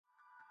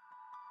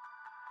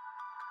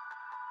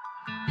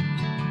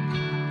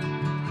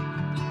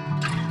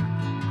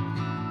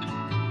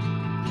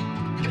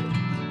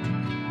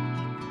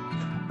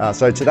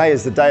So today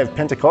is the day of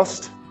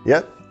Pentecost.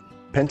 Yep,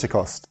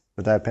 Pentecost,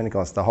 the day of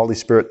Pentecost. The Holy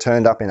Spirit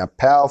turned up in a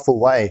powerful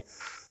way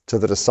to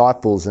the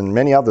disciples and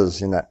many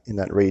others in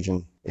that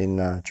region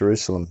in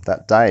Jerusalem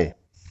that day.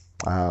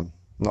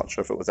 Not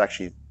sure if it was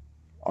actually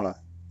on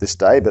this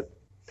day, but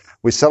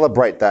we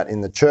celebrate that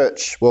in the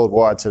church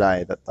worldwide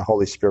today, that the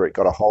Holy Spirit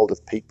got a hold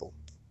of people.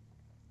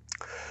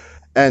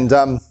 And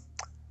I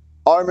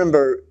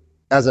remember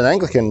as an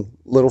Anglican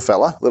little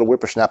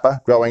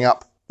whippersnapper growing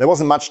up, there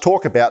wasn't much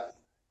talk about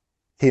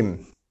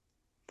him.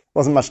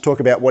 Wasn't much talk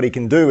about what he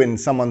can do in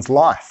someone's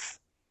life.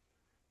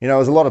 There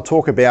was a lot of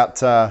talk about,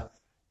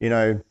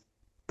 the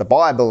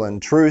Bible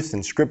and truth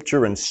and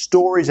scripture and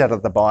stories out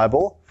of the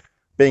Bible.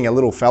 Being a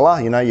little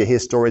fella, you hear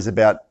stories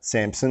about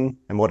Samson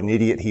and what an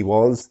idiot he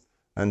was,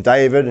 and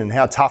David and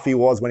how tough he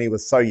was when he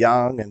was so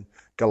young, and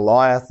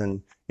Goliath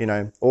and,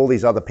 all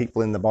these other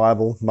people in the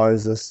Bible,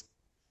 Moses,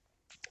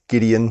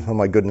 Gideon. Oh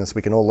my goodness,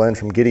 we can all learn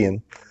from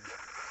Gideon.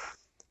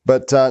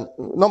 But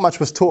not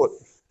much was taught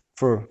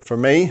for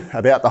me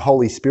about the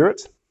Holy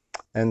Spirit.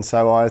 And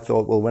so I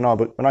thought, well, when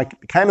I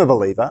became a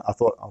believer, I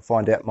thought I'll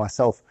find out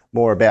myself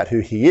more about who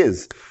he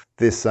is,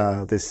 this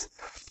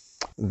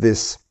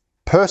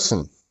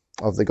person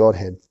of the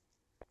Godhead.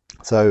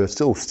 So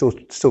still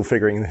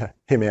figuring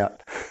him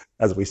out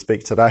as we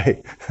speak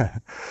today.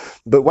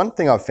 But one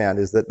thing I've found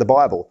is that the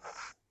Bible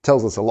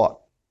tells us a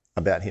lot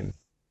about him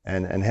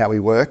and how he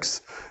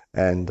works.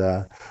 And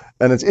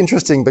it's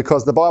interesting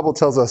because the Bible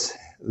tells us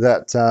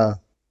that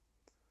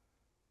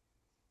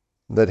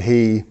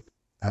he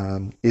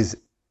is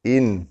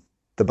in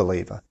the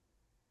believer,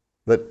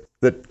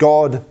 that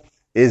God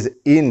is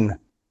in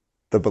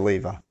the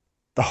believer.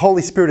 The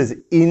Holy Spirit is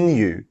in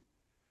you.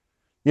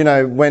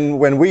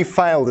 When we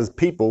failed as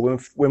people,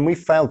 when we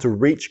failed to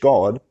reach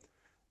God,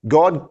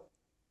 God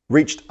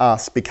reached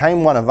us,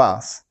 became one of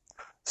us,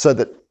 so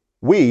that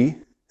we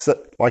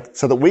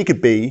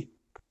could be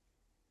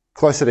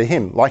closer to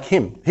him, like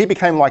him. He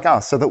became like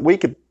us so that we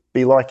could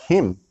be like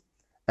him.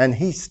 And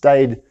he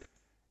stayed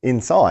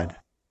inside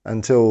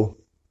until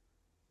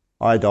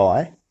I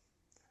die,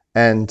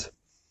 and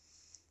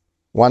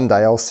one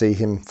day I'll see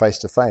him face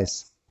to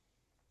face.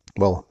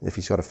 Well, if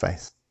he's got a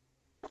face.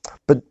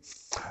 But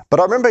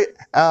I remember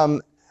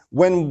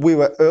when we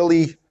were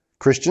early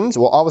Christians,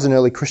 well, I was an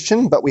early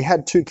Christian, but we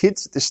had 2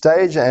 kids at this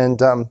stage,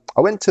 and I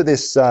went to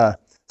this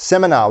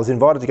seminar. I was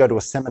invited to go to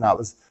a seminar. It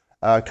was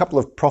a couple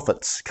of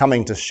prophets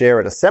coming to share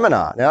at a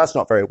seminar. Now, that's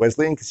not very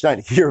Wesleyan, because you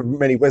don't hear of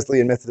many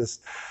Wesleyan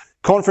Methodist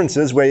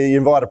conferences where you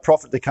invite a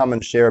prophet to come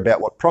and share about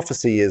what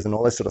prophecy is and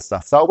all this sort of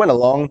stuff. So I went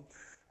along,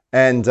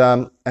 and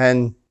I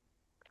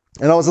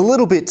was a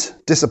little bit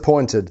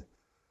disappointed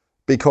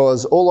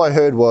because all I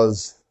heard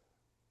was,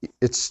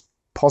 it's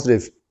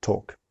positive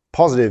talk.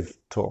 And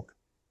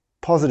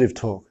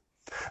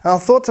I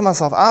thought to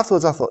myself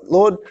afterwards,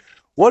 Lord,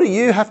 what do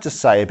you have to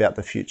say about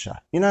the future?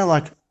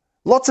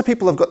 Lots of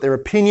people have got their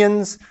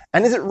opinions,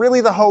 and is it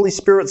really the Holy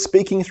Spirit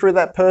speaking through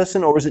that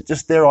person, or is it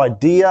just their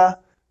idea,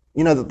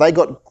 that they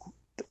got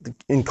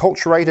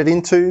enculturated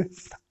into?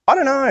 I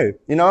don't know.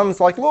 I'm just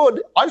like,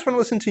 Lord, I just want to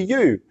listen to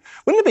you.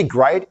 Wouldn't it be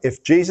great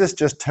if Jesus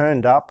just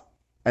turned up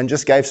and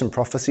just gave some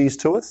prophecies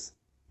to us?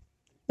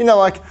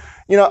 I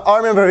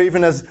remember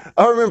even as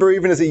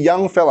a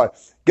young fellow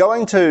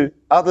going to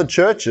other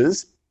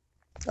churches.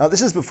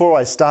 This is before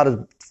I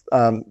started,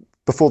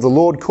 before the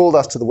Lord called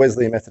us to the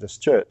Wesleyan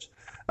Methodist Church.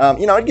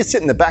 I'd just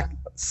sit in the back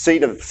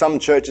seat of some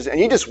churches, and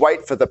you just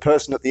wait for the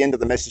person at the end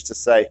of the message to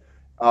say,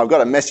 I've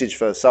got a message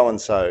for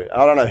so-and-so.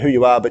 I don't know who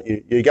you are, but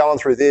you're going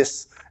through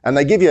this. And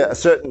they give you a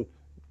certain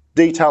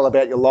detail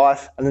about your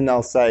life, and then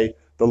they'll say,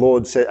 the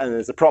Lord said, and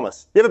there's a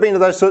promise. You ever been to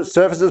those sort of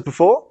services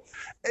before?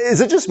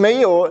 Is it just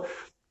me, or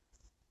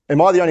am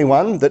I the only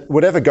one that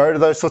would ever go to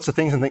those sorts of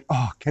things and think,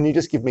 oh, can you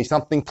just give me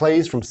something,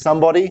 please, from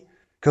somebody?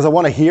 Because I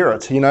want to hear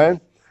it,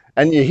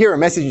 And you hear a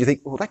message, you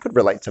think, well, that could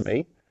relate to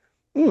me.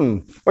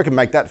 I can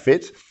make that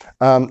fit.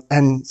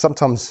 And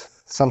sometimes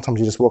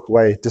you just walk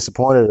away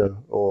disappointed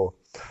or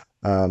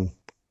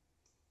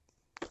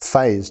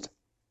fazed.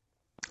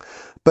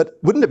 But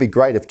wouldn't it be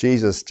great if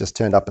Jesus just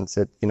turned up and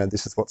said,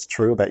 this is what's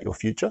true about your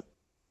future?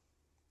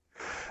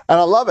 And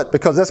I love it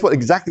because that's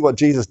exactly what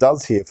Jesus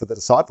does here for the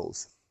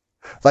disciples.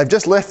 They've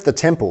just left the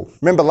temple.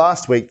 Remember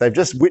last week, they've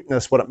just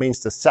witnessed what it means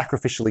to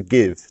sacrificially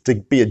give, to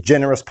be a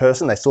generous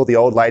person. They saw the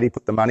old lady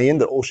put the money in,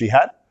 that all she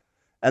had.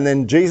 And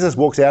then Jesus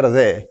walks out of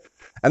there.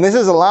 And this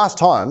is the last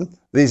time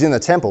that he's in the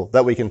temple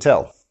that we can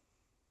tell.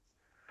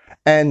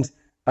 And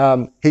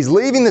he's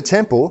leaving the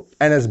temple,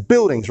 and there's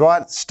buildings,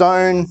 right?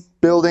 Stone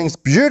buildings,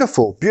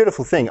 beautiful,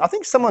 beautiful thing. I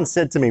think someone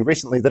said to me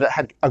recently that it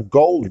had a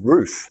gold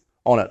roof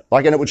on it,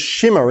 and it would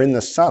shimmer in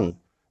the sun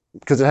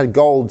because it had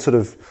gold sort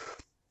of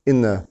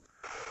in the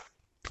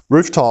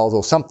roof tiles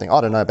or something.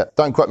 I don't know, but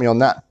don't quote me on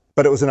that.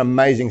 But it was an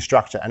amazing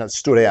structure, and it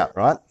stood out,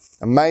 right?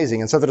 Amazing.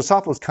 And so the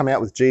disciples come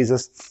out with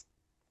Jesus,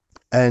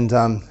 and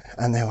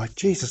they're like,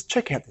 Jesus,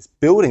 check out this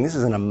building. This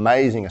is an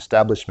amazing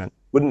establishment.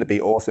 Wouldn't it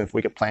be awesome if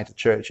we could plant a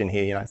church in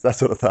here? That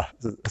sort of stuff.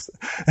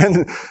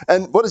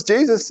 And what does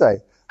Jesus say?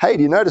 Hey,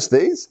 do you notice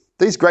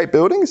these great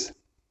buildings?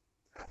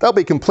 They'll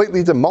be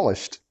completely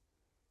demolished.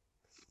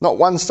 Not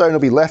one stone will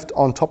be left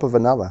on top of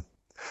another.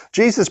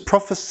 Jesus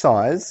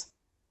prophesies,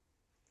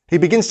 he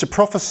begins to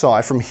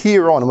prophesy from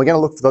here on, and we're going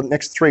to look for the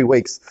next 3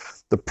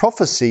 weeks, the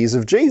prophecies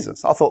of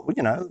Jesus. I thought,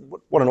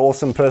 what an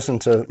awesome person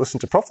to listen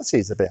to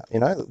prophecies about.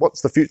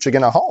 What's the future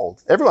going to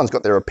hold? Everyone's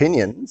got their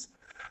opinions.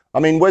 I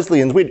mean,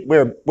 Wesleyans,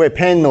 we're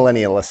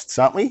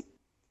pan-millennialists, aren't we?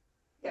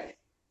 Yeah.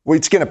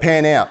 It's going to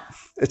pan out.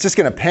 It's just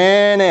going to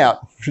pan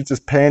out. It's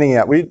just panning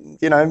out.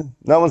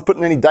 No one's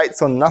putting any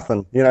dates on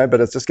nothing, but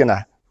it's just going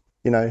to,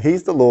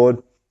 he's the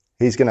Lord.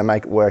 He's going to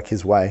make it work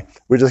his way.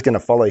 We're just going to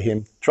follow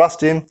him,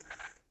 trust him,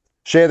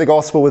 share the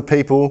gospel with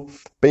people,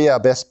 be our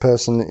best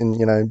person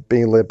in,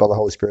 being led by the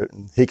Holy Spirit,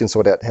 and he can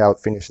sort out how it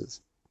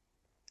finishes.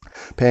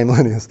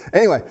 Pan-millennials.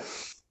 Anyway,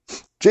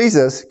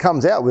 Jesus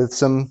comes out with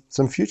some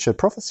future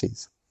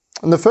prophecies.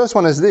 And the first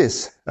one is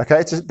this,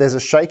 okay? There's a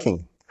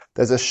shaking.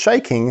 There's a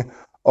shaking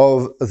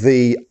of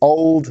the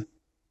old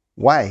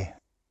way.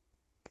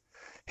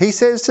 He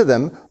says to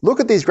them, look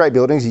at these great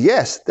buildings.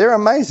 Yes, they're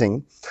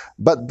amazing,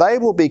 but they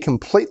will be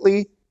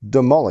completely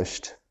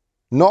demolished.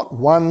 Not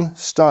one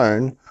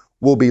stone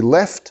will be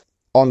left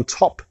on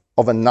top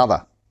of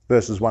another.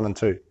 Verses 1 and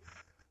 2.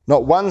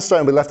 Not one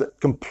stone will be left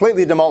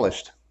completely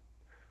demolished.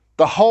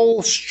 The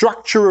whole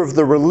structure of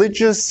the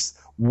religious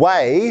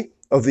way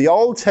of the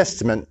Old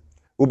Testament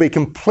will be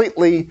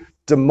completely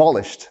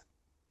demolished.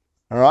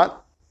 All right?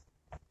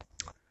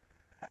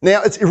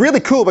 Now, it's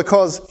really cool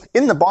because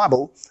in the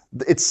Bible,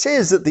 it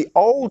says that the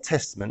Old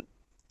Testament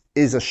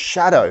is a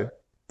shadow.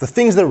 The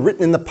things that are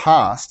written in the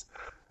past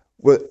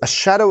were a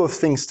shadow of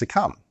things to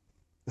come.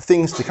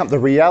 Things to come, the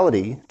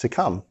reality to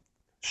come.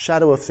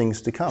 Shadow of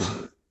things to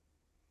come.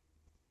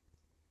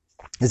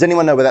 Does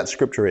anyone know where that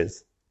scripture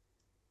is?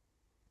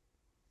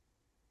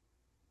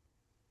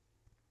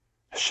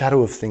 A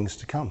shadow of things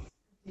to come.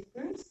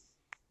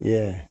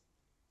 Yeah.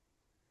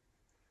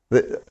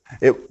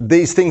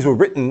 These things were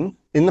written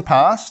in the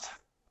past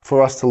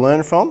for us to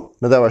learn from,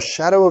 but they were a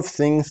shadow of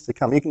things to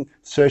come. You can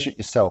search it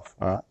yourself,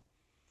 all right?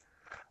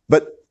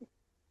 But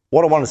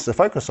what I want us to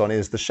focus on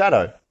is the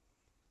shadow.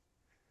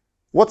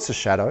 What's a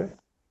shadow?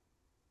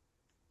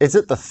 Is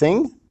it the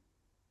thing?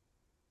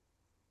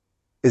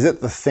 Is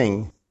it the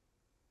thing?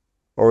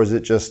 Or is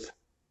it just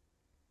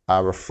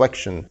a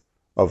reflection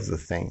of the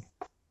thing?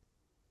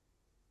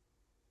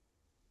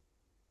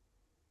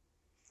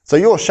 So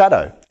your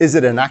shadow, is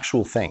it an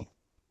actual thing?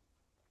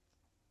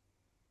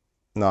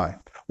 No.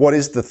 What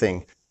is the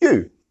thing?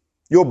 You.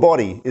 Your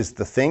body is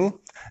the thing,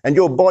 and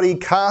your body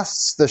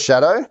casts the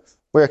shadow.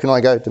 Where can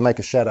I go to make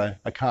a shadow?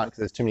 I can't because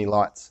there's too many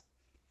lights.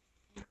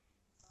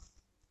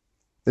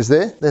 Is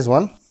there? There's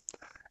one.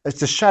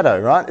 It's a shadow,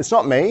 right? It's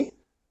not me,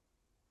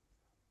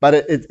 but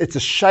it's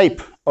a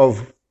shape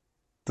of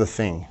the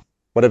thing,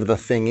 whatever the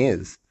thing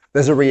is.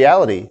 There's a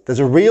reality. There's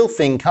a real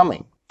thing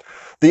coming.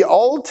 The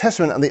Old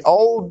Testament and the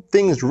old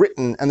things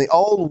written and the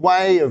old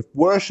way of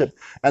worship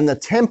and the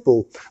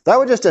temple, they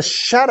were just a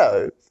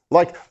shadow,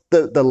 like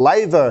the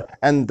laver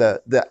and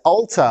the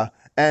altar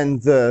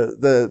and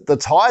the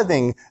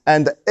tithing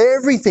and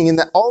everything in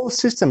the old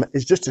system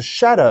is just a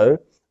shadow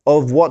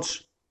of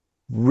what's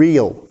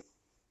real,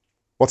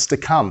 what's to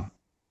come,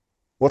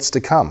 what's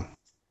to come,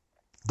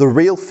 the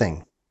real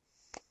thing.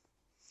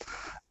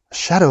 A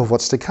shadow of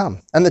what's to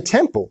come. And the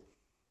temple,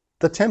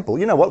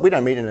 you know what? We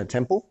don't meet in a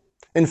temple.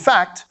 In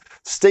fact,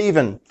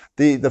 Stephen,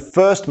 the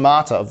first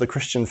martyr of the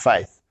Christian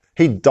faith,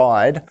 he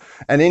died,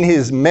 and in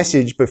his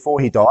message before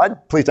he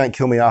died, please don't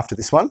kill me after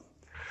this one,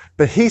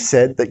 but he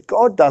said that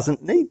God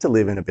doesn't need to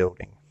live in a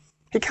building.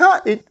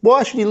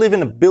 Why should he live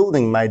in a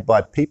building made by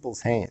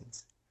people's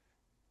hands?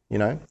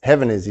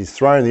 Heaven is his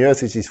throne, the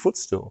earth is his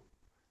footstool.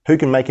 Who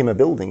can make him a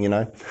building,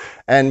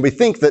 And we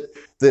think that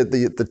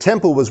the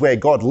temple was where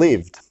God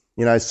lived.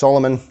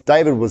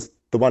 David was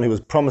the one who was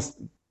promised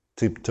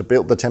to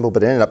build the temple,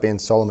 but it ended up being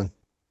Solomon.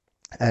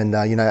 And,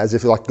 as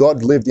if like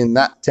God lived in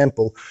that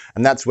temple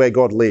and that's where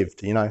God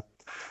lived,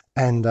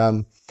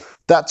 And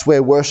that's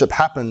where worship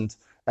happened,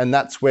 and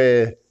that's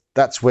where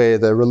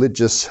the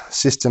religious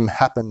system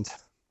happened.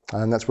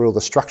 And that's where all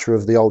the structure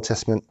of the Old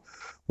Testament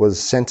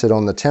was centered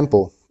on the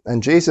temple.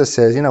 And Jesus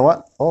says, you know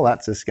what? All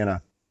that's just going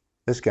to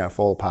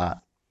fall apart.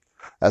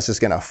 That's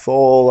just going to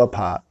fall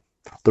apart.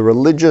 The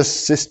religious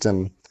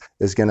system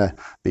is going to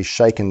be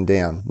shaken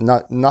down.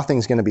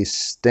 Nothing's going to be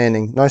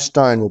standing. No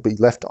stone will be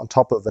left on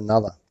top of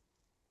another.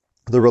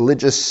 The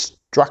religious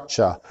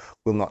structure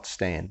will not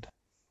stand.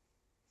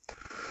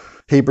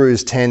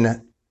 Hebrews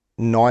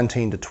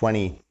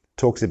 10:19-20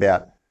 talks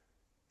about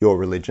your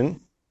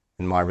religion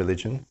and my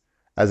religion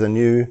as a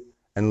new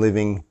and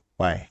living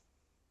way.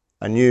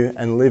 A new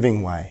and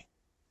living way.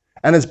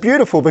 And it's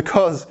beautiful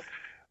because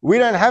we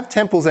don't have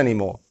temples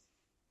anymore.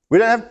 We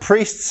don't have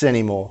priests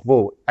anymore.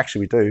 Well,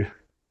 actually we do.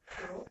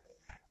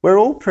 We're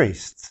all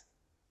priests.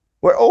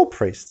 We're all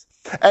priests.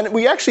 And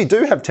we actually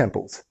do have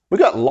temples. We've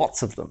got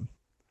lots of them.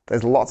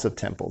 There's lots of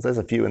temples. There's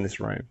a few in this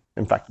room.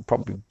 In fact, you'd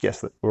probably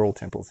guess that we're all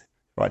temples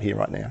right here,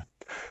 right now.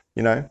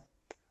 You're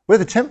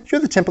the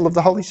temple of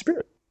the Holy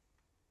Spirit.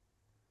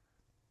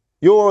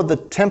 You're the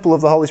temple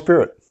of the Holy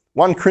Spirit.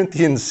 1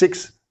 Corinthians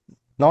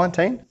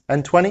 6:19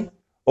 and 20,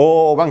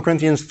 or 1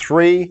 Corinthians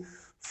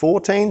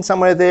 3:14,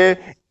 somewhere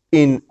there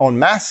en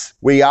masse.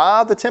 We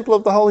are the temple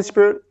of the Holy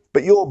Spirit,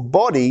 but your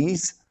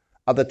bodies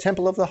are the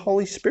temple of the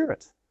Holy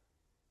Spirit.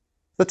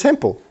 The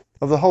temple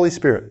of the Holy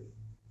Spirit.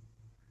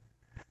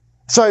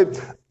 So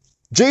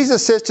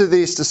Jesus says to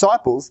these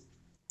disciples,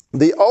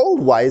 the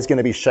old way is going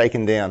to be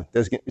shaken down.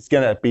 It's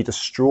going to be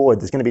destroyed.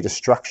 There's going to be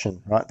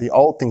destruction, right? The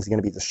old things are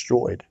going to be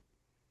destroyed.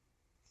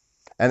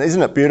 And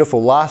isn't it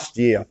beautiful? Last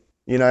year,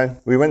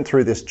 we went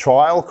through this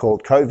trial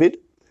called COVID,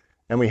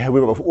 and we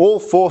were all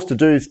forced to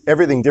do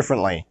everything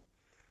differently.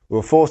 We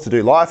were forced to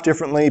do life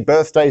differently,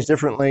 birthdays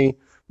differently,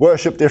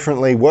 worship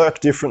differently, work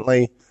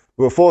differently.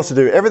 We were forced to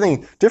do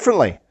everything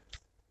differently.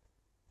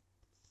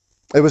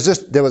 There was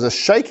a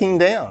shaking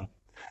down.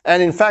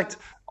 And in fact,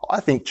 I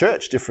think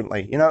church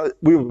differently.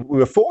 We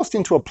were forced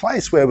into a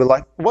place where we're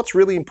like, what's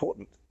really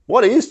important?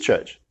 What is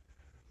church?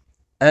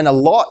 And a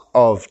lot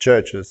of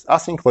churches,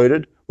 us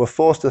included, were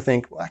forced to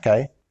think,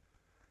 okay,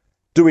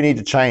 do we need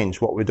to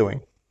change what we're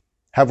doing?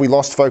 Have we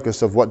lost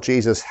focus of what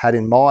Jesus had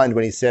in mind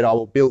when he said, I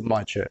will build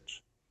my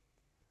church,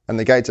 and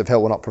the gates of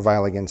hell will not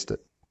prevail against it?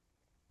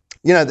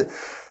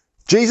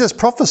 Jesus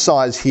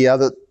prophesies here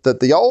that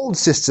the old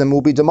system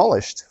will be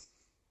demolished.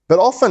 But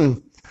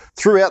often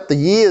throughout the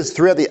years,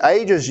 throughout the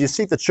ages, you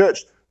see the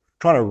church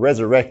trying to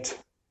resurrect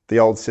the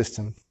old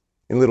system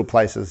in little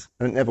places,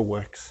 and it never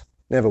works.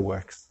 Never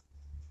works.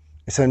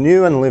 It's a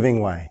new and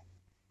living way.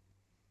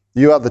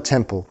 You are the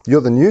temple.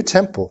 You're the new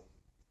temple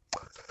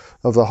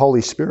of the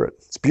Holy Spirit.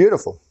 It's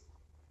beautiful.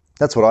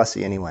 That's what I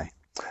see anyway.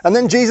 And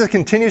then Jesus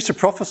continues to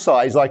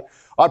prophesy. He's like,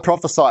 I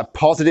prophesy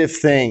positive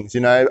things,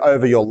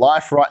 over your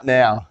life right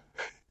now.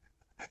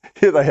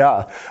 Here they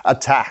are.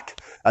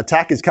 Attack.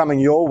 Attack is coming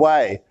your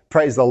way.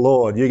 Praise the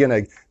Lord.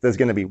 There's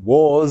going to be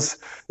wars.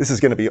 This is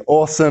going to be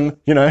awesome.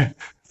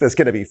 There's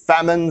going to be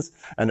famines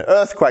and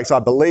earthquakes. I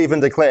believe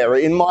and declare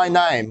in my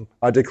name.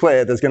 I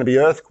declare there's going to be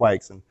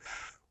earthquakes and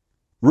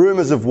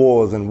rumors of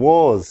wars and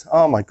wars.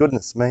 Oh my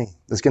goodness me.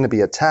 There's going to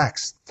be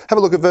attacks. Have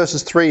a look at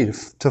verses 3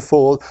 to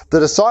 4. The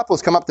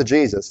disciples come up to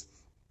Jesus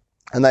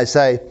and they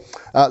say,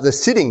 they're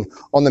sitting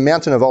on the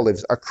Mountain of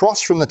Olives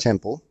across from the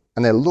temple,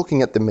 and they're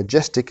looking at the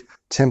majestic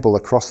temple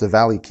across the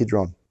valley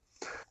Kidron.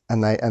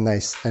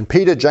 And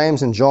Peter,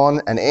 James and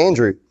John and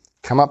Andrew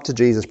come up to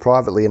Jesus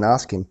privately and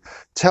ask him,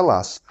 tell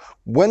us,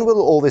 when will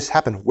all this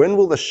happen? When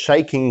will the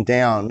shaking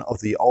down of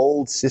the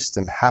old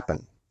system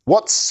happen?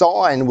 What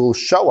sign will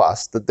show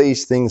us that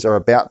these things are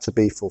about to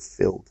be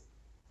fulfilled?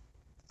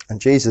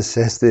 And Jesus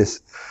says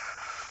this,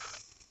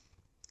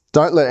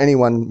 don't let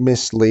anyone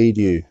mislead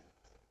you,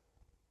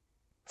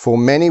 for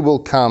many will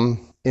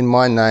come in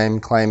my name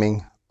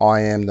claiming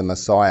I am the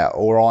Messiah,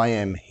 or I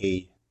am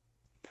he.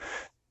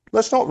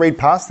 Let's not read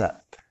past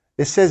that.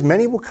 It says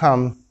many will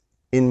come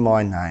in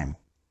my name.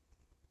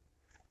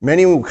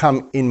 Many will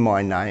come in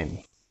my name.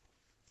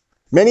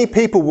 Many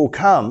people will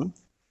come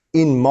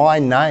in my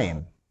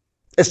name.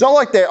 It's not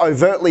like they're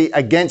overtly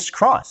against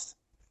Christ.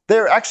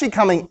 They're actually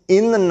coming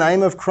in the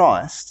name of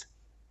Christ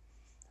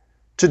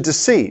to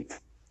deceive.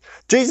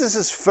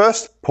 Jesus'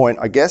 first point,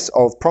 I guess,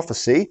 of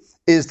prophecy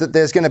is that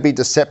there's going to be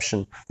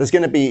deception. There's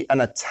going to be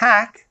an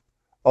attack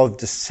of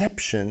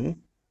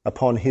deception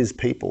upon his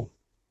people.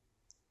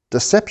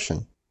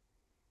 Deception.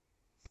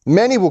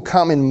 Many will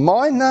come in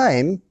my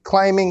name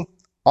claiming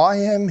I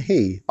am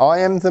he, I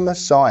am the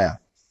Messiah,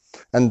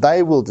 and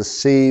they will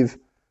deceive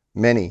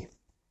many.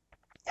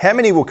 How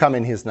many will come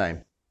in his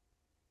name?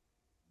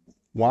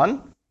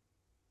 One?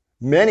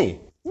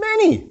 Many.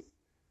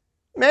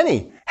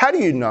 How do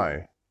you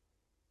know?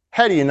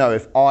 How do you know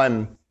if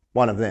I'm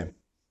one of them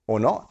or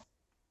not?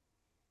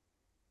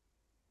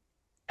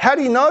 How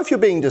do you know if you're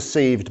being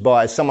deceived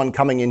by someone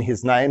coming in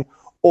his name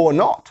or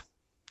not?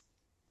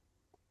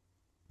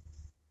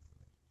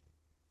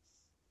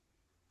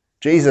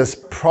 Jesus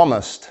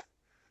promised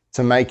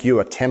to make you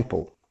a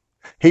temple.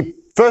 He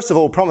first of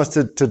all promised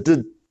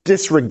to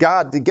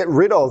disregard, to get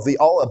rid of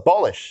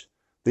abolish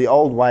the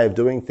old way of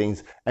doing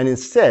things. And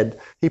instead,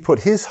 he put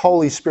his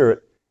Holy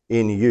Spirit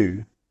in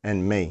you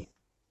and me,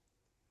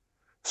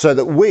 so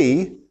that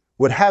we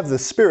would have the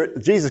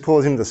Spirit. Jesus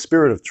calls him the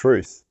Spirit of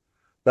truth,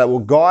 that will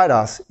guide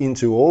us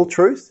into all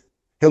truth.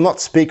 He'll not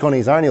speak on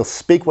his own. He'll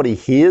speak what he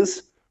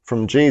hears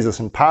from Jesus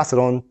and pass it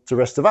on to the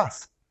rest of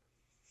us.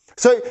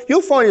 So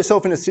you'll find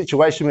yourself in a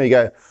situation where you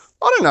go,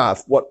 I don't know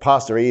if what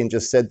Pastor Ian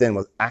just said then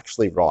was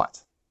actually right.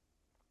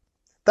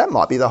 That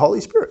might be the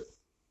Holy Spirit.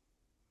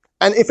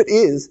 And if it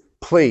is,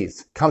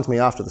 please come to me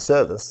after the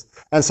service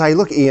and say,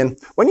 look, Ian,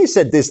 when you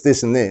said this,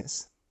 this and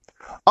this,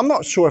 I'm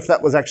not sure if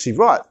that was actually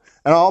right.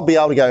 And I'll be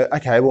able to go,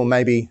 okay, well,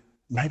 maybe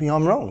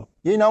I'm wrong.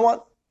 You know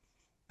what?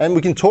 And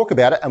we can talk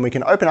about it and we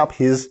can open up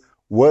his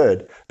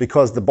word,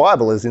 because the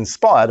Bible is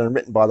inspired and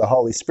written by the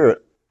Holy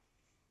Spirit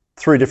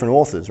through different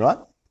authors, right?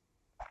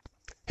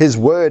 His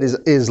word is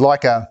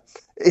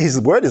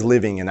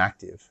living and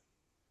active,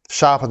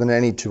 sharper than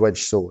any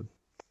two-edged sword.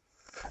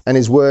 And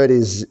his word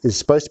is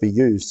supposed to be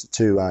used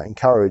to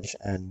encourage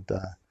and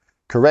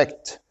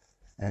correct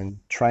and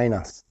train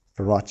us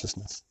for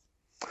righteousness.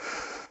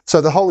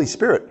 So the Holy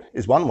Spirit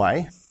is one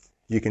way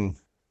you can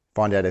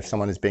find out if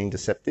someone is being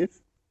deceptive,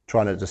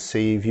 trying to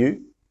deceive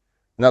you.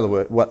 Another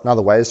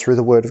way is through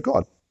the Word of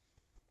God.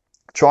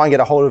 Try and get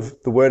a hold of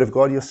the Word of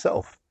God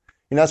yourself.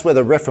 That's where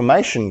the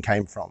Reformation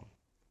came from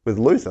with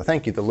Luther.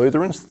 Thank you, the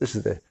Lutherans. This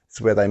is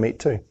where they meet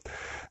too.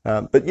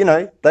 But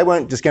they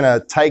weren't just going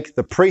to take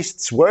the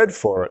priest's word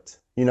for it.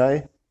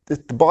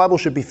 The Bible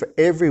should be for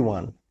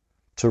everyone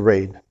to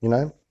read,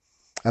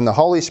 And the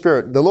Holy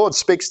Spirit, the Lord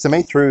speaks to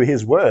me through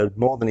His Word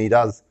more than He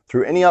does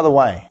through any other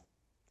way.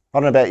 I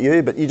don't know about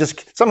you, but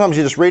sometimes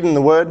you're just reading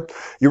the Word,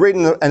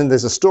 and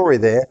there's a story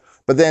there,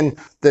 but then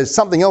there's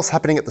something else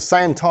happening at the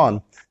same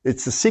time.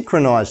 It's a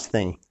synchronized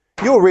thing.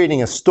 You're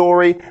reading a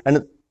story,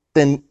 and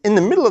then in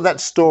the middle of that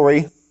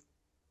story,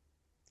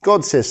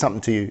 God says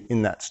something to you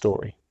in that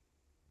story.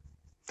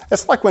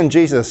 It's like when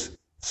Jesus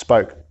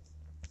spoke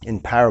in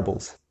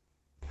parables.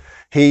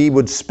 He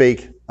would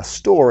speak a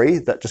story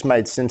that just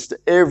made sense to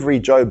every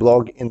Joe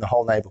Blogg in the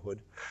whole neighbourhood.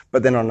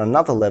 But then on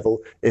another level,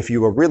 if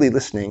you were really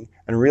listening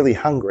and really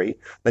hungry,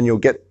 then you'll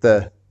get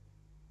the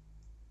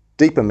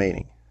deeper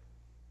meaning.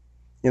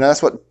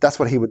 That's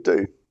what he would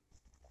do.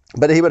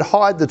 But he would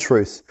hide the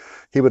truth.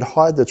 He would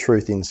hide the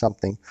truth in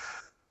something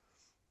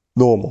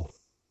normal.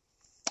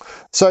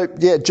 So,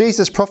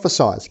 Jesus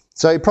prophesies.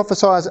 So he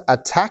prophesies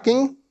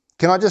attacking.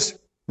 Can I just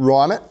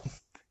rhyme it?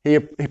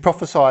 He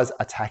prophesies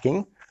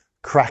attacking,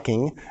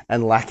 cracking,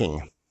 and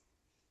lacking.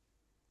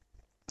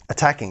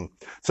 Attacking.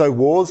 So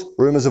wars,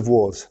 rumours of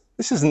wars.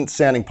 This isn't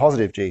sounding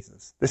positive,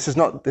 Jesus. This is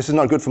not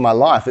good for my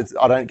life.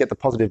 I don't get the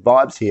positive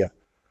vibes here.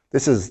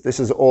 This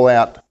is all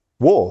out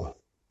war.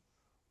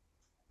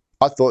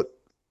 I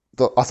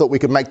thought we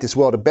could make this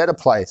world a better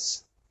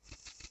place.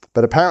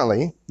 But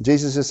apparently,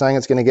 Jesus is saying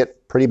it's going to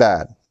get pretty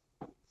bad.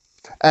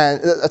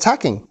 And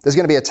attacking. There's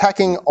going to be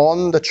attacking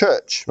on the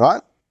church,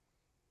 right?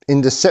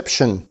 In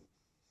deception.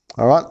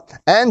 All right?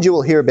 And you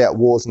will hear about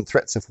wars and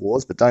threats of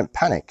wars, but don't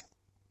panic.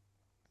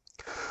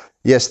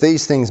 Yes,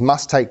 these things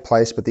must take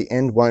place, but the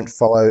end won't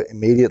follow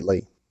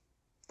immediately.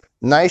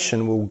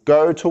 Nation will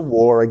go to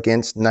war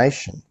against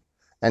nation,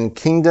 and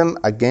kingdom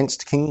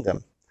against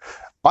kingdom.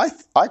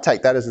 I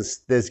take that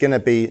as there's going to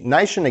be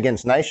nation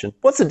against nation.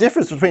 What's the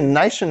difference between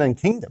nation and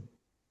kingdom?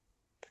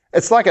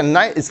 It's like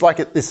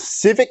this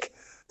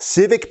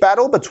civic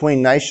battle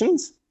between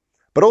nations,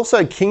 but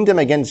also kingdom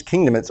against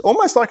kingdom. It's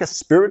almost like a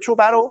spiritual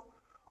battle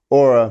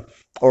or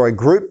a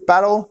group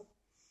battle.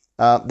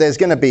 There's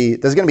going to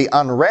be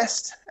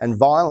unrest and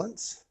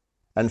violence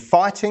and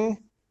fighting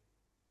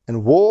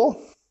and war,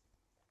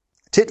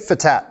 tit for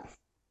tat,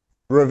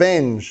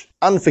 revenge,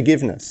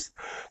 unforgiveness.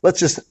 Let's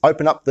just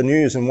open up the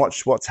news and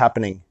watch what's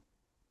happening.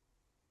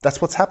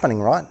 That's what's happening,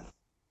 right?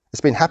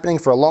 It's been happening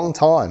for a long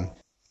time.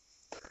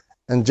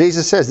 And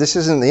Jesus says this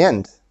isn't the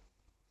end.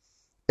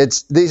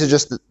 These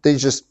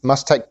just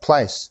must take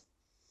place.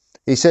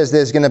 He says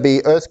there's going to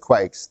be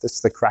earthquakes.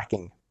 That's the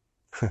cracking.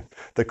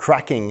 The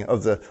cracking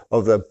of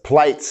the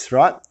plates,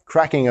 right?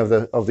 Cracking of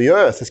the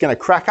earth. It's going to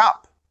crack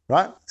up,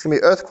 right? It's going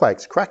to be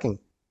earthquakes, cracking.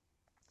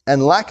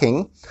 And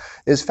lacking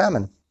is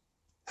famine.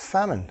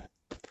 Famine.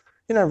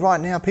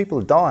 Right now people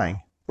are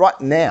dying. Right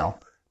now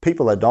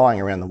people are dying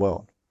around the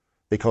world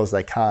because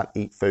they can't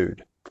eat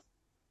food.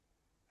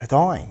 They're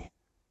dying.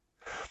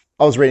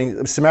 I was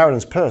reading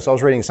Samaritan's Purse. I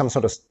was reading some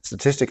sort of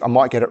statistic. I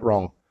might get it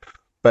wrong.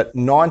 But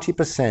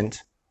 90%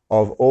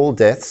 of all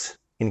deaths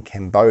in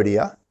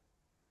Cambodia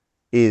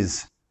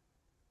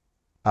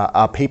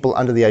are people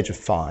under the age of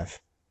 5.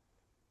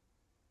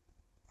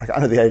 Like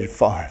under the age of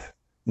 5.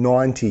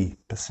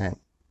 90%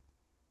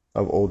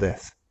 of all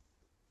deaths.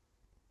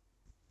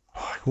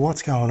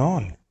 What's going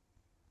on?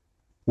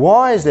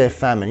 Why is there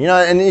famine?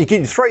 And you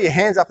can throw your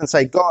hands up and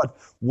say, God,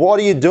 what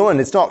are you doing?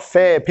 It's not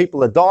fair.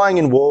 People are dying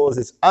in wars.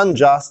 It's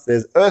unjust.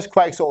 There's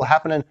earthquakes all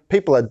happening.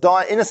 People are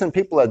dying. Innocent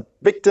people are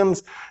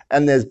victims.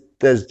 And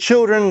there's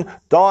children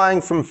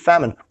dying from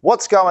famine.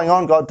 What's going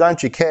on, God?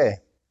 Don't you care?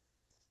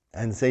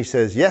 And he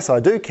says, yes, I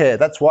do care.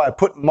 That's why I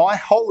put my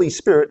Holy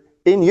Spirit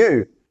in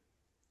you.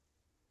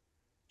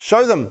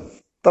 Show them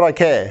that I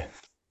care.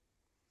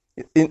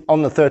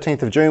 On the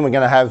 13th of June, we're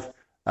going to have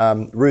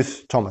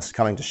Ruth Thomas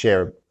coming to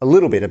share a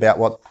little bit about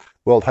what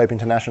World Hope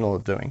International are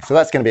doing. So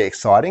that's going to be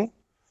exciting.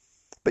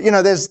 But,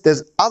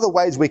 there's other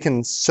ways we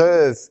can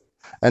serve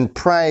and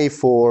pray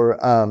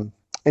for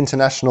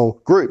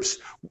international groups.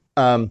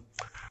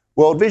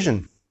 World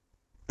Vision,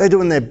 they're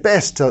doing their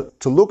best to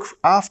look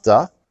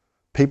after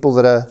people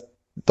that are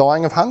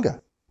dying of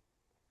hunger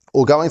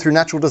or going through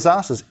natural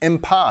disasters.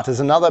 MPART is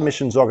another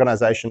missions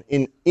organisation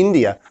in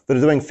India that are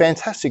doing a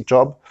fantastic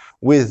job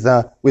with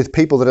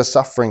people that are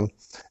suffering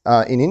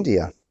in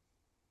India.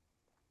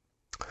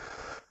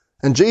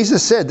 And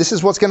Jesus said, this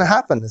is what's going to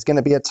happen. There's going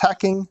to be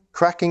attacking,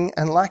 cracking,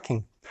 and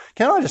lacking.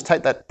 Can I just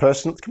take that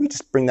person? Can we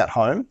just bring that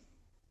home?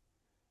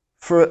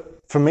 For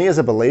me as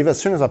a believer,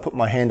 as soon as I put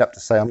my hand up to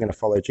say I'm going to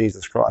follow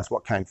Jesus Christ,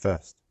 what came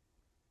first?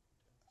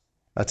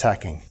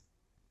 Attacking.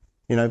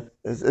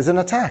 There's an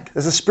attack.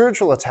 There's a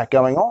spiritual attack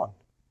going on.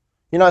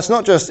 It's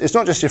not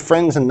just your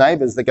friends and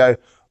neighbours that go,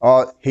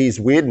 oh, he's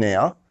weird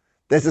now.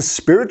 There's a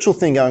spiritual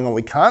thing going on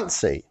we can't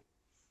see.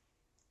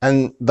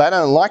 And they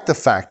don't like the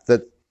fact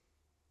that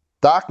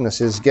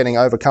darkness is getting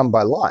overcome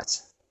by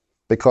light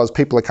because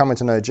people are coming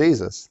to know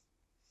Jesus.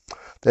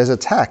 There's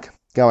attack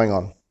going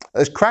on.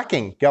 There's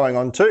cracking going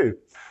on too.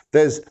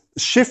 There's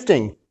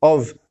shifting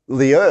of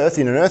the earth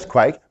in an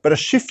earthquake, but a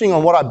shifting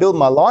on what I build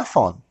my life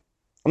on.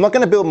 I'm not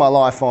going to build my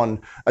life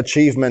on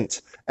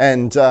achievement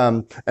and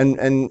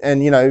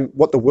you know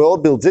what the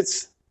world builds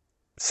its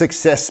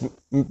success,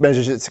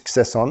 measures its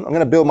success on. I'm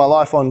going to build my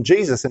life on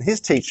Jesus and his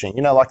teaching,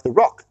 you know, like the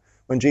rock.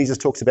 When Jesus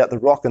talks about the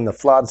rock and the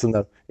floods and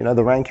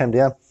the rain came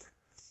down.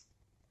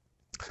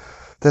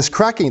 There's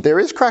cracking. There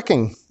is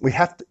cracking.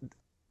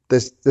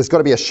 There's got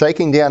to be a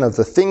shaking down of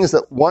the things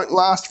that won't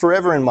last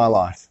forever in my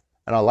life.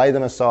 And I lay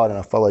them aside and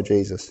I follow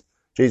Jesus.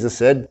 Jesus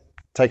said,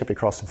 take up your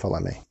cross and follow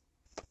me.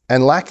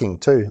 And lacking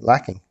too,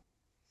 lacking.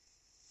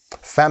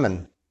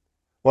 Famine.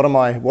 What am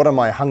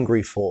I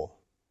hungry for?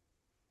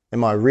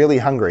 Am I really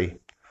hungry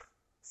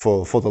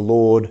for the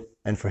Lord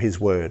and for his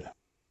word?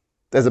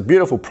 There's a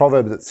beautiful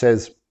proverb that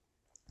says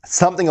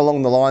something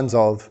along the lines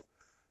of,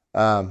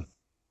 I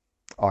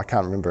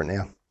can't remember it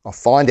now. I'll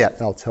find out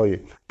and I'll tell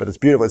you. But it's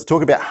beautiful. It's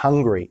talking about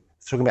hungry.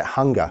 It's talking about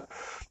hunger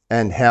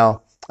and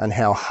how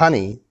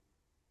honey,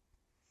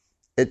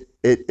 it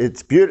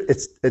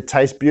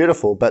tastes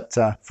beautiful. But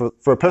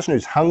for a person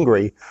who's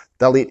hungry,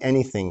 they'll eat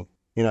anything,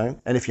 you know.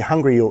 And if you're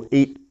hungry, you'll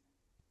eat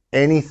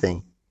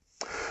anything.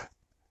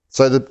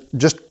 So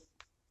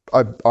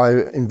I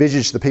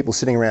envisage the people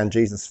sitting around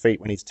Jesus'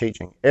 feet when he's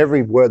teaching.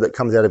 Every word that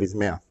comes out of his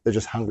mouth, they're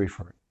just hungry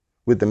for it.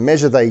 With the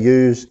measure they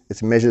use,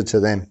 it's measured to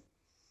them.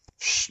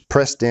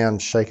 Pressed down,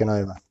 shaken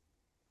over.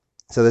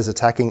 So there's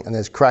attacking and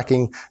there's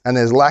cracking and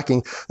there's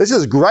lacking. This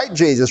is great,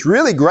 Jesus,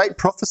 really great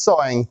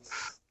prophesying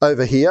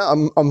over here.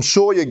 I'm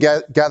sure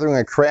you're gathering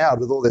a crowd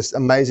with all this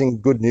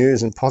amazing good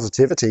news and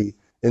positivity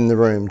in the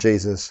room,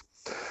 Jesus.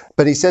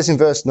 But he says in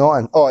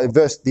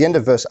the end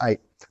of verse 8,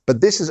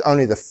 but this is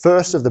only the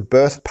first of the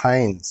birth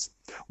pains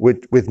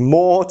with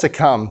more to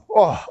come.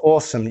 Oh,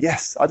 awesome.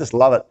 Yes, I just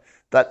love it.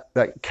 That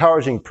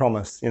encouraging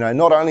promise, you know,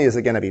 not only is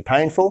it going to be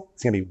painful,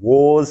 it's going to be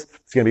wars,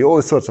 it's going to be all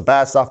this sorts of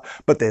bad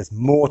stuff, but there's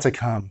more to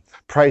come.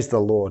 Praise the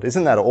Lord.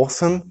 Isn't that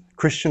awesome,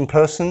 Christian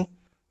person?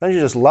 Don't you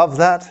just love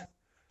that?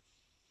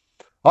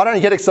 I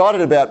don't get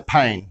excited about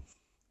pain.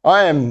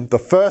 I am the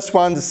first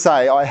one to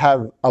say I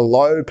have a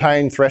low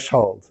pain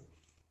threshold.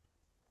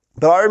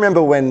 But I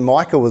remember when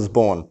Micah was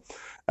born.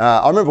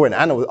 I remember when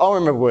Anna was, I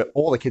remember when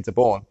all the kids are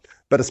born.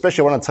 But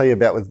especially I want to tell you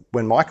about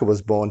when Micah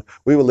was born,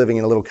 we were living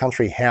in a little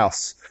country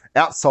house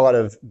outside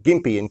of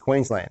Gympie in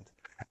Queensland.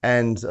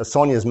 And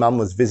Sonia's mum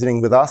was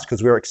visiting with us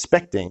because we were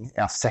expecting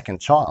our second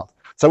child.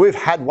 So we've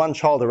had one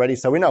child already,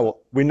 so we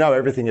know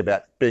everything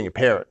about being a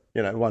parent,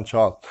 you know, one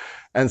child.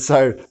 And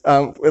so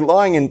we're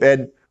lying in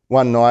bed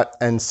one night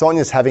and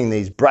Sonia's having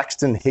these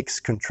Braxton Hicks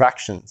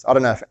contractions. I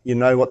don't know if you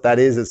know what that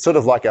is. It's sort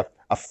of like a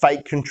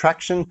fake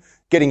contraction,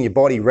 getting your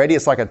body ready.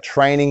 It's like a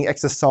training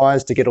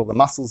exercise to get all the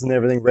muscles and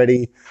everything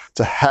ready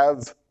to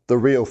have the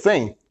real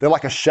thing. They're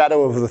like a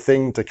shadow of the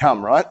thing to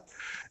come, right?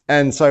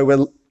 And so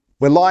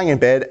we're lying in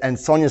bed and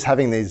Sonia's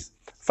having these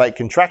fake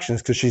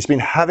contractions because she's been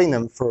having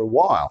them for a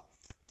while,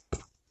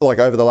 like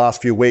over the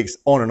last few weeks,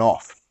 on and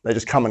off. They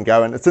just come and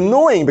go. And it's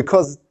annoying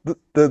because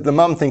the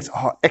mum thinks,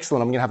 oh,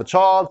 excellent, I'm going to have a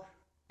child.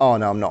 Oh,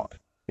 no, I'm not.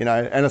 You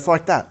know, and it's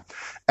like that.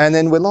 And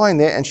then we're lying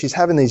there and she's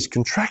having these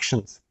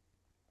contractions.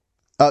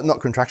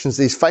 Not contractions,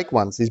 these fake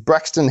ones, these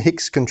Braxton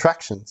Hicks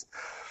contractions.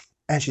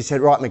 And she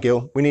said, right,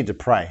 McGill, we need to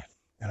pray.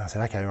 And I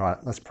said, okay, right,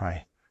 let's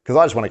pray. Because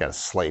I just want to go to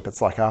sleep.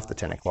 It's like after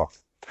 10 o'clock.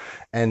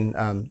 And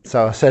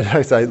so I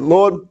said,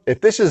 Lord,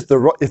 if this is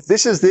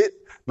it,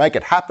 make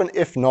it happen.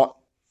 If not,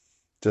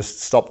 just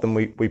stop them.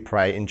 We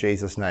pray in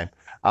Jesus' name.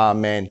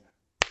 Amen.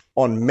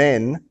 On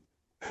men,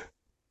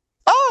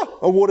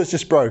 a water's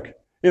just broke.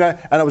 You know,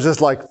 and it was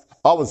just like,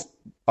 I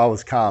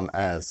was calm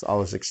as. I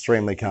was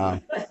extremely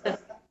calm.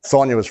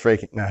 Sonia was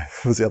freaking, no,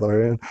 it was the other way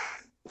around.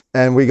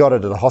 And we got her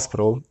to the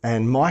hospital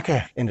and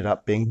Micah ended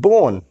up being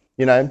born,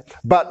 you know.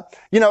 But,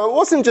 you know, it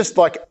wasn't just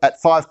like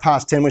at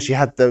 10:05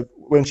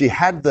 when she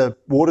had the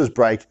waters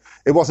break,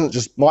 it wasn't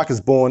just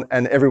Micah's born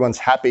and everyone's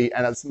happy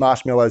and it's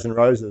marshmallows and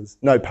roses,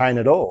 no pain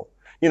at all.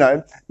 You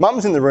know,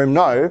 mums in the room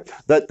know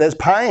that there's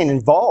pain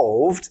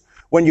involved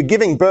when you're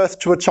giving birth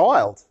to a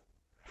child.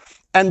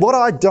 And what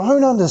I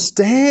don't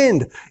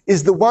understand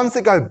is the ones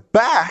that go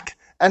back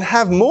and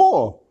have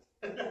more.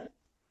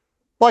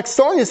 Like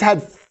Sonia's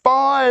had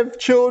 5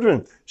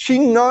 children. She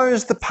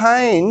knows the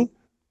pain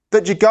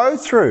that you go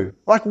through.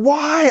 Like,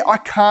 why? I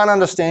can't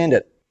understand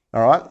it.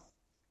 All right?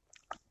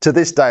 To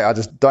this day, I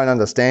just don't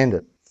understand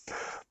it.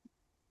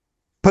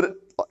 But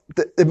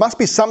it must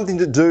be something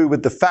to do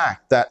with the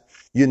fact that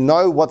you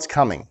know what's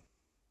coming.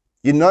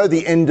 You know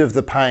the end of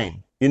the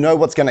pain. You know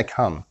what's going to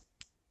come.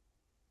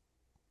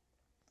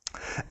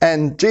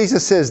 And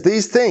Jesus says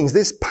these things,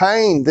 this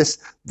pain, this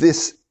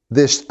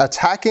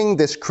attacking,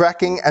 this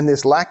cracking, and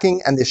this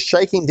lacking, and this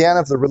shaking down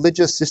of the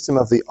religious system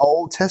of the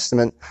Old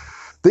Testament,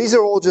 these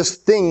are all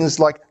just things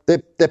like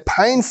they're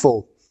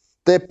painful.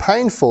 They're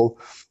painful,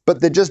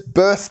 but they're just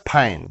birth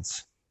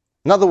pains.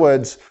 In other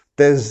words,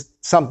 there's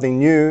something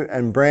new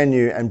and brand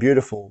new and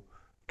beautiful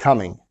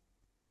coming.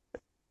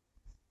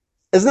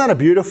 Isn't that a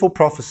beautiful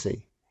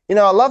prophecy? You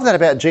know, I love that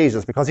about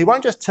Jesus, because he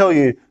won't tell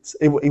you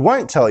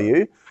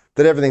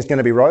that everything's going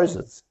to be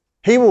roses.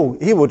 He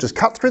will just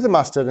cut through the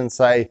mustard and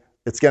say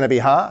it's going to be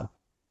hard.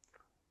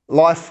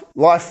 Life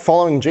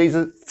following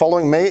Jesus,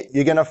 following me,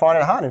 you're going to find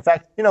it hard. In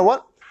fact, you know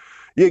what?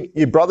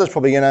 Your brother's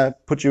probably going to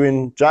put you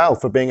in jail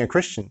for being a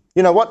Christian.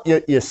 You know what?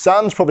 Your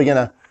son's probably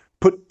going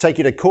to take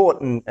you to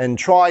court and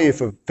try you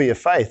for your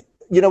faith.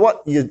 You know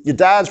what? Your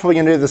dad's probably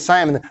going to do the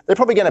same, and they're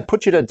probably going to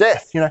put you to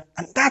death. You know,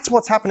 and that's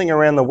what's happening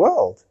around the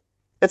world.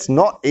 It's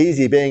not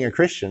easy being a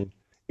Christian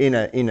in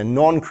a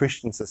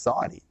non-Christian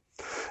society.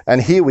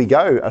 And here we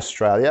go,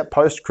 Australia,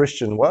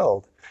 post-Christian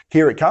world.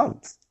 Here it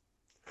comes.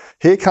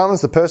 Here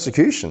comes the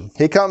persecution.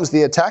 Here comes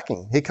the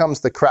attacking. Here comes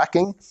the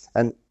cracking.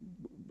 And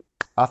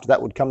after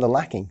that would come the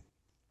lacking.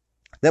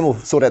 Then we'll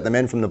sort out the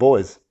men from the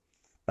boys.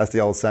 That's the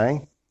old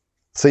saying.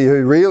 See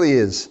who really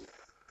is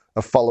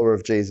a follower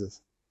of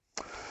Jesus.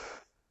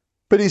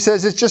 But he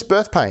says it's just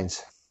birth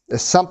pains.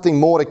 There's something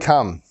more to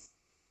come.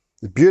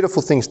 There's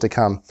beautiful things to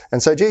come.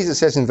 And so Jesus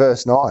says in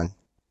verse 9,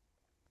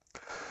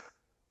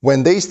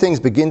 when these things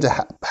begin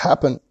to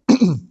happen,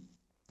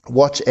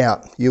 watch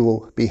out. You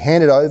will be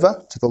handed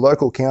over to the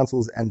local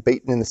councils and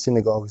beaten in the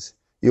synagogues.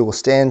 You will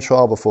stand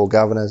trial before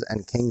governors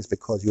and kings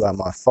because you are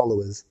my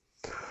followers.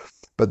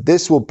 But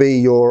this will be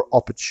your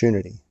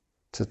opportunity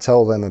to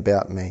tell them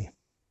about me.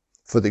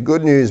 For the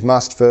good news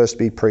must first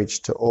be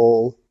preached to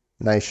all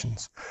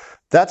nations.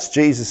 That's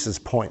Jesus'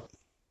 point.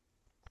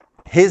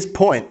 His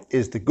point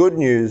is the good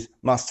news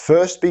must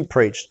first be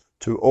preached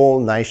to all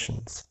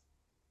nations.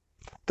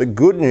 The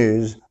good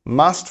news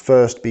must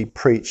first be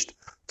preached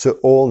to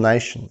all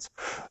nations.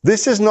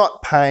 This is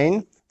not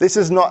pain. This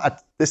is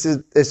not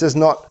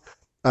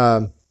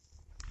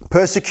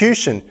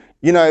persecution.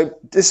 You know,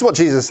 this is what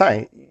Jesus is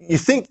saying. You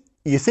think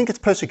it's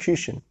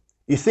persecution.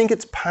 You think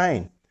it's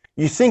pain.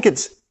 You think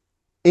it's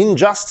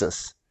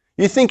injustice.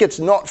 You think it's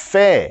not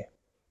fair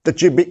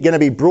that you're going to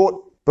be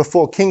brought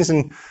before kings,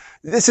 and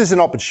this is an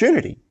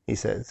opportunity, he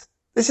says.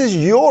 This is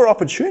your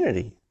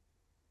opportunity.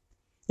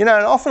 You know,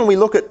 and often we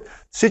look at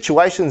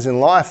situations in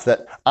life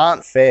that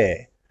aren't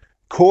fair,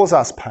 cause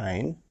us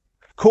pain,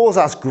 cause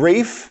us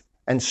grief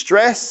and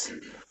stress,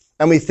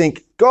 and we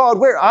think, God,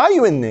 where are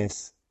you in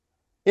this?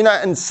 You know,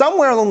 and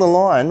somewhere along the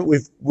line,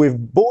 we've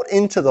bought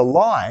into the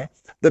lie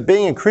that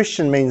being a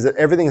Christian means that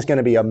everything's going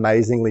to be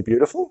amazingly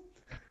beautiful.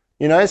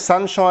 You know,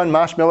 sunshine,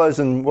 marshmallows,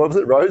 and what was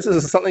it,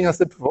 roses or something I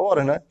said before, I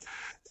don't know.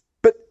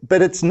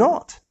 But it's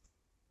not.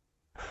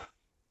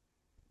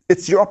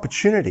 It's your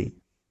opportunity.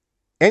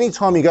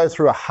 Anytime you go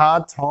through a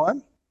hard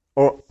time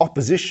or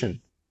opposition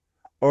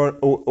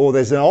or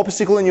there's an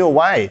obstacle in your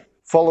way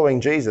following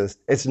Jesus,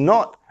 it's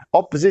not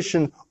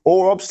opposition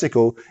or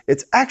obstacle.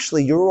 It's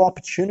actually your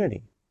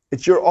opportunity.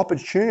 It's your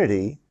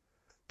opportunity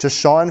to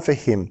shine for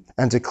him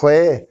and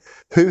declare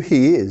who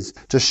he is,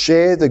 to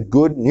share the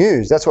good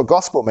news. That's what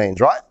gospel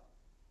means, right?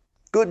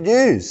 Good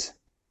news.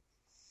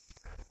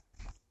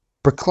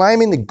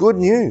 Proclaiming the good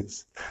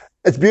news.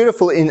 It's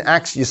beautiful in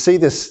Acts. You see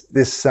this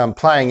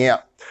playing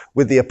out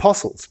with the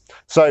apostles.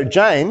 So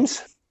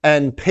James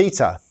and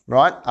Peter,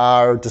 right,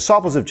 are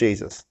disciples of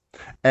Jesus.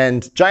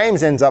 And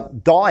James ends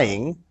up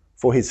dying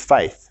for his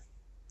faith.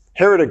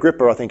 Herod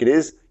Agrippa, I think it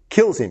is,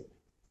 kills him,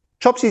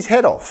 chops his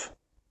head off,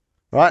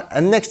 right?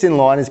 And next in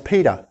line is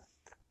Peter.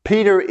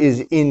 Peter is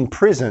in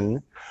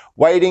prison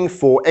waiting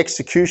for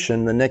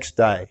execution the next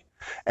day.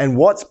 And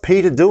what's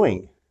Peter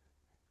doing?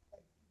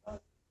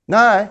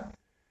 No,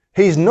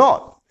 he's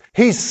not.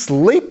 He's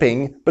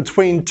sleeping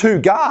between two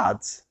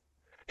guards.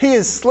 He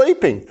is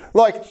sleeping.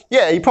 Like,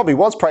 yeah, he probably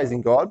was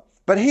praising God,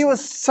 but he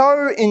was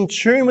so in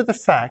tune with the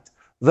fact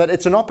that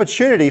it's an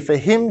opportunity for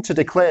him to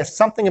declare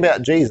something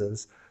about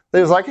Jesus that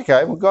he was like,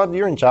 okay, well, God,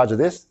 you're in charge of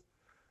this.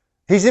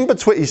 He's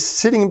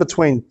sitting in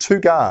between two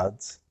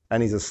guards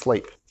and he's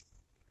asleep.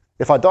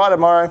 If I die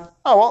tomorrow,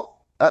 oh,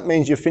 well, that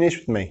means you're finished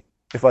with me.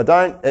 If I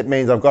don't, it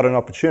means I've got an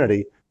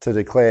opportunity to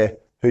declare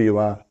who you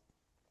are.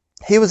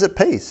 He was at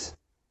peace.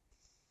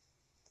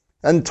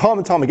 And time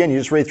again, you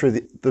just read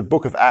through the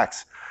book of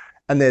Acts,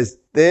 and there's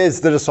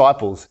the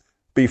disciples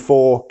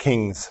before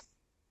kings,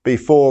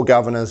 before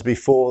governors,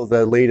 before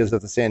the leaders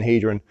of the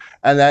Sanhedrin,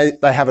 and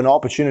they have an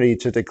opportunity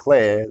to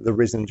declare the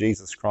risen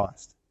Jesus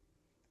Christ.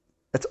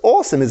 It's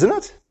awesome, isn't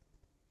it?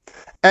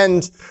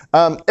 And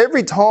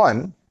every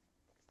time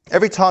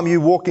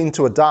you walk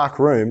into a dark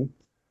room,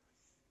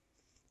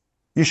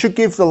 you should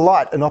give the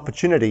light an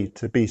opportunity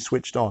to be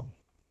switched on.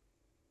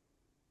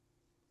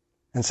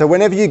 And so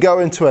whenever you go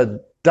into a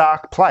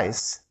dark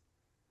place,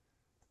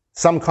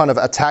 some kind of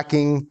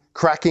attacking,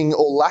 cracking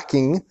or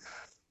lacking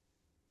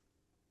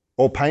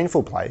or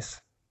painful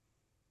place,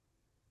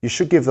 you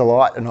should give the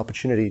light an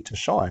opportunity to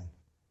shine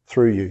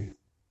through you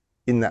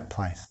in that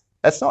place.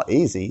 That's not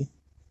easy,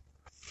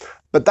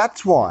 but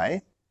that's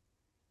why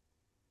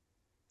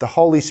the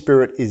Holy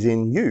Spirit is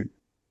in you,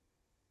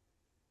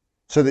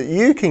 so that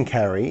you can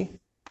carry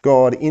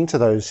God into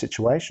those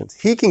situations.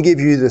 He can give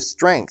you the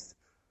strength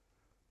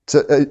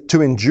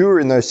to endure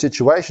in those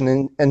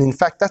situations. And in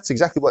fact, that's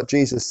exactly what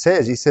Jesus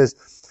says. He says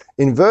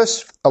in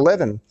verse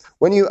 11,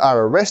 when you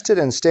are arrested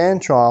and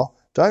stand trial,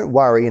 don't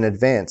worry in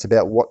advance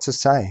about what to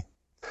say.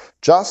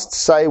 Just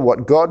say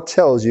what God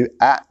tells you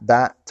at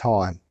that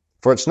time.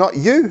 For it's not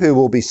you who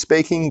will be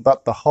speaking,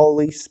 but the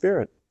Holy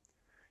Spirit.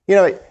 You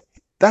know,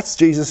 that's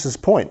Jesus'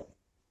 point.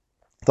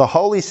 The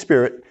Holy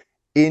Spirit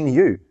in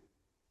you,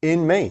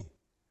 in me.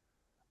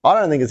 I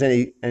don't think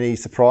it's any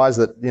surprise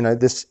that, you know,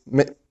 this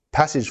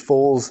passage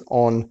falls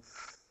on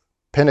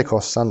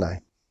Pentecost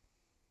Sunday.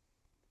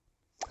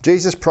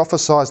 Jesus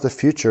prophesies the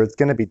future. It's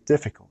going to be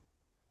difficult.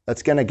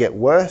 It's going to get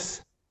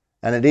worse,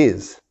 and it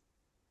is.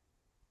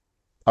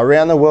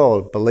 Around the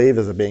world,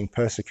 believers are being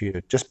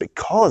persecuted just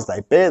because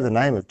they bear the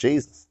name of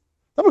Jesus.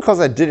 Not because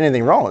they did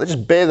anything wrong. They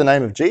just bear the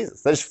name of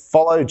Jesus. They just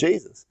follow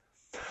Jesus.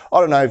 I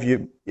don't know if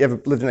you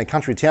ever lived in a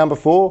country town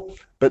before,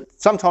 but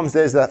sometimes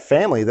there's that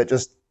family that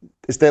just,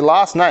 it's their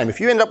last name. If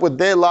you end up with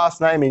their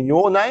last name in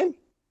your name,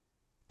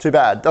 too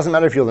bad. Doesn't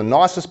matter if you're the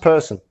nicest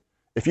person.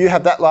 If you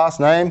have that last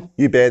name,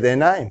 you bear their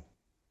name.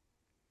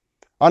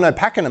 I know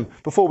Pakenham,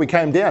 before we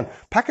came down,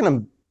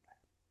 Pakenham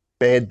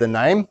bared the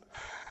name.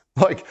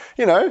 Like,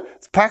 you know,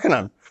 it's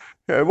Pakenham.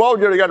 You know, why would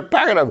you go to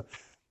Pakenham?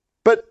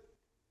 But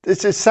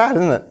it's just sad,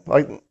 isn't it?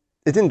 Like,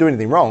 it didn't do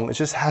anything wrong. It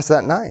just has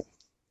that name.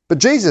 But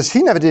Jesus,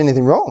 he never did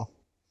anything wrong.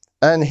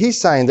 And he's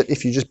saying that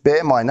if you just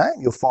bear my name,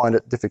 you'll find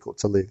it difficult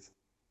to live.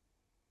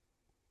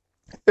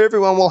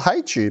 Everyone will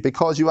hate you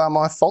because you are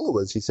my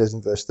followers, he says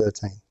in verse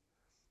 13.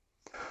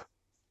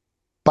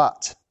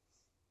 But,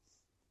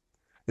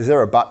 is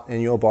there a but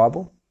in your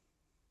Bible?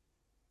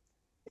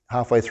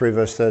 Halfway through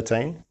verse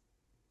 13?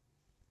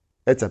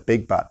 It's a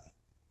big but.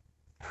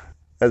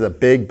 There's a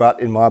big but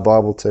in my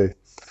Bible too.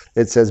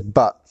 It says,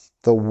 but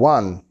the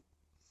one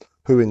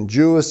who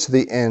endures to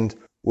the end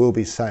will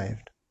be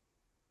saved.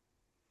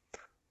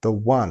 The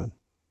one.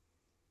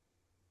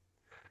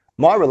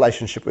 My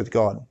relationship with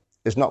God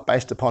is not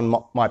based upon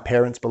what my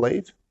parents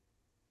believe,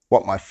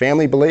 what my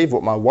family believe,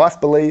 what my wife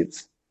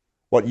believes,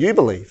 what you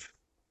believe.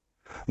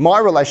 My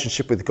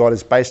relationship with God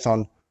is based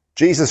on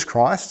Jesus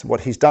Christ,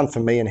 what he's done for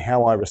me and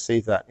how I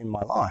receive that in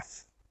my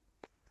life.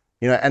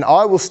 You know, and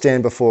I will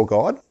stand before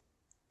God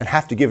and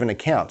have to give an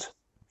account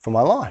for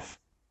my life.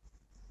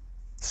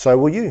 So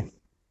will you.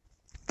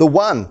 The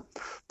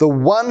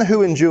one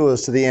who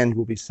endures to the end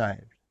will be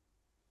saved.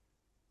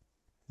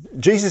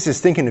 Jesus is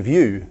thinking of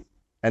you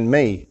and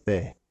me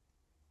there.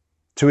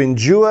 To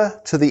endure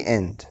to the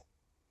end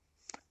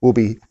will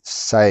be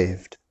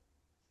saved.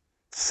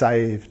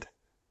 Saved.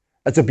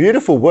 It's a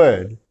beautiful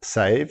word,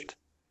 saved.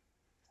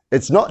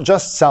 It's not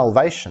just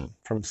salvation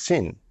from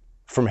sin,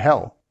 from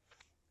hell.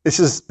 This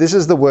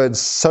is the word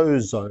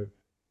sozo.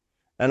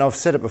 And I've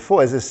said it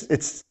before,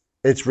 it's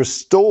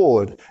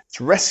restored, it's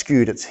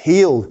rescued, it's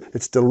healed,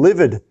 it's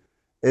delivered,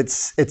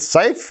 it's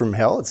saved from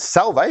hell, it's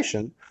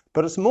salvation,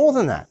 but it's more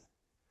than that.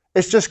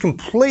 It's just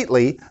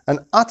completely and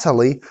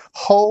utterly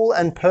whole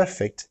and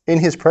perfect in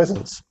his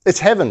presence. It's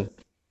heaven.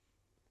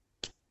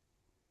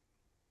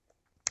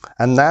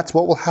 And that's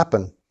what will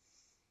happen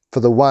for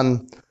the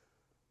one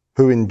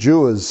who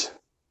endures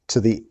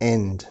to the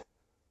end.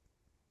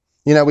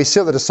 You know, we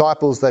see the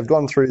disciples, they've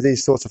gone through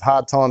these sorts of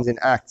hard times in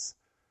Acts.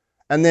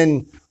 And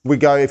then we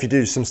go, if you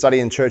do some study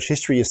in church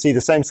history, you see the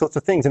same sorts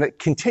of things. And it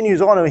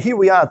continues on. And here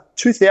we are,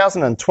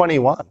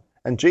 2021,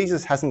 and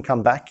Jesus hasn't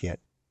come back yet.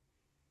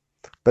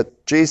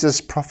 But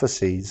Jesus'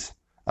 prophecies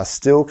are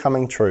still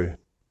coming true.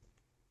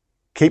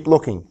 Keep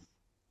looking.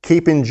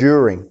 Keep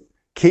enduring.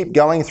 Keep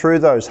going through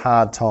those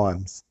hard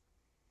times.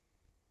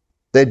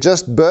 They're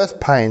just birth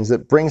pains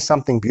that bring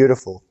something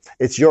beautiful.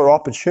 It's your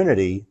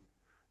opportunity,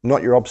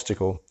 not your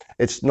obstacle.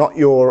 It's not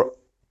your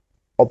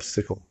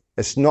obstacle.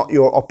 It's not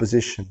your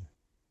opposition.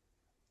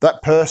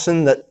 That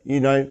person that,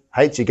 you know,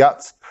 hates your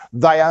guts,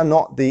 they are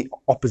not the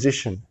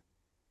opposition.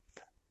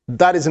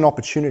 That is an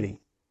opportunity.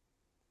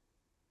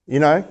 You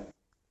know,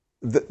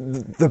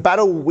 the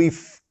battle we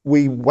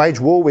wage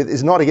war with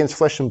is not against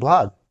flesh and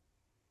blood.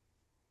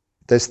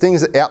 There's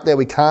things that out there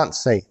we can't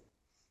see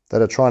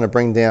that are trying to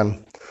bring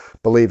down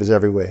believers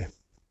everywhere.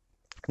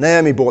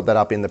 Naomi brought that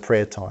up in the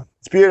prayer time.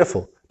 It's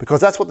beautiful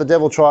because that's what the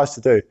devil tries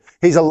to do.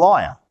 He's a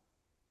liar.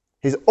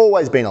 He's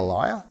always been a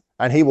liar,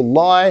 and he will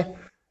lie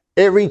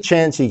every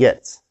chance he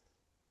gets.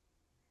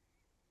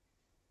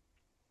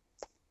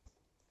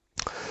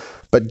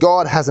 But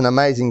God has an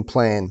amazing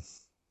plan,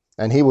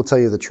 and he will tell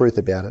you the truth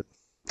about it.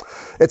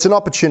 It's an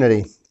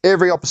opportunity.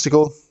 Every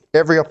obstacle,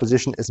 every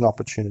opposition is an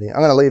opportunity. I'm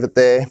going to leave it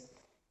there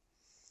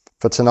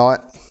for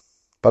tonight,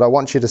 but I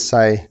want you to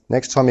say,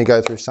 next time you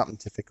go through something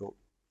difficult,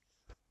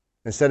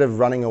 instead of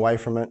running away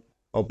from it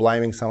or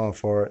blaming someone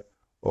for it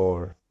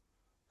or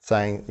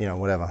saying, you know,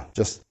 whatever,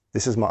 just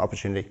this is my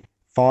opportunity.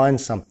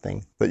 Find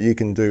something that you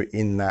can do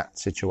in that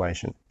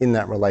situation, in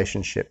that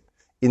relationship,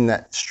 in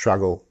that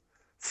struggle.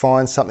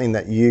 Find something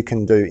that you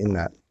can do in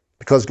that.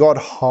 Because God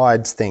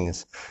hides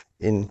things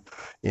in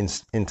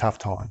tough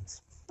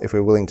times if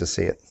we're willing to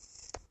see it.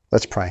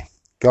 Let's pray.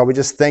 God, we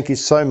just thank you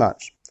so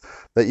much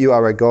that you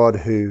are a God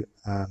who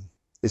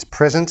is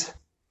present.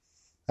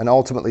 And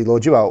ultimately,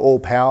 Lord, you are all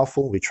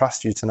powerful. We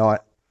trust you tonight.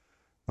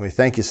 And we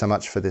thank you so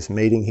much for this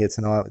meeting here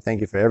tonight. We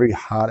thank you for every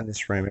heart in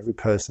this room, every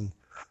person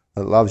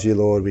that loves you,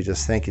 Lord. We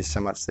just thank you so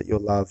much that your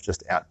love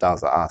just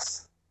outdoes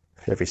us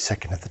every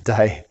second of the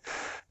day.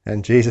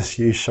 And Jesus,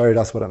 you showed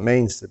us what it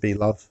means to be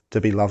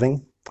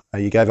loving.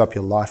 You gave up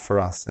your life for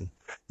us, and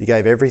you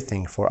gave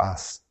everything for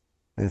us.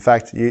 In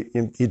fact, you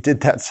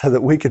did that so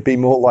that we could be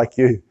more like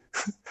you.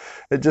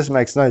 It just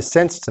makes no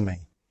sense to me.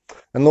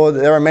 And Lord,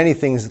 there are many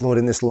things, Lord,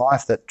 in this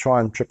life that try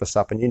and trip us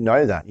up, and you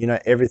know that. You know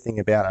everything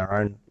about our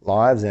own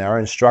lives and our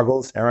own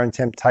struggles, our own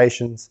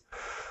temptations,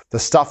 the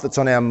stuff that's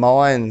on our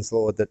minds,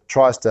 Lord, that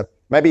tries to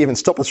maybe even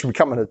stop us from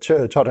coming to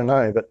church. I don't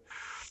know. But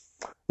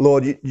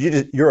Lord,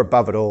 you're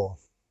above it all.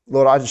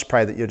 Lord, I just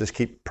pray that you'll just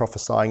keep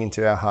prophesying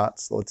into our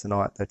hearts, Lord,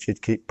 tonight, that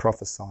you'd keep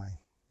prophesying,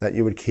 that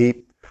you would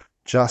keep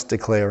just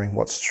declaring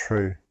what's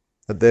true,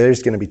 that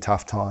there's going to be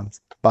tough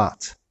times,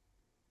 but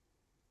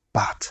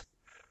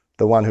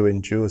the one who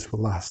endures for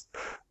last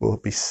will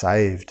be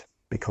saved,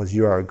 because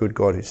you are a good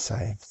God who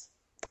saves.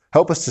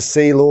 Help us to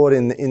see, Lord,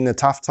 in the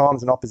tough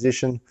times and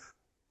opposition,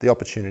 the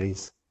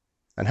opportunities.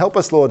 And help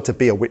us, Lord, to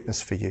be a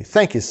witness for you.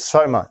 Thank you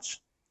so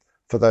much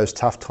for those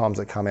tough times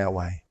that come our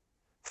way.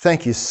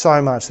 Thank you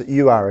so much that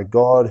you are a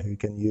God who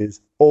can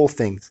use all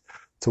things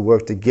to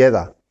work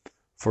together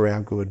for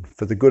our good,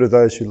 for the good of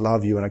those who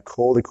love you and are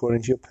called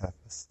according to your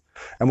purpose.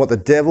 And what the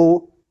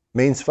devil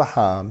means for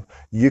harm,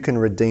 you can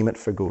redeem it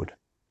for good.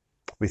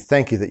 We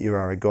thank you that you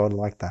are a God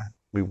like that.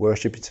 We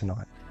worship you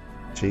tonight.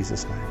 In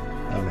Jesus' name,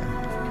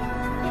 amen.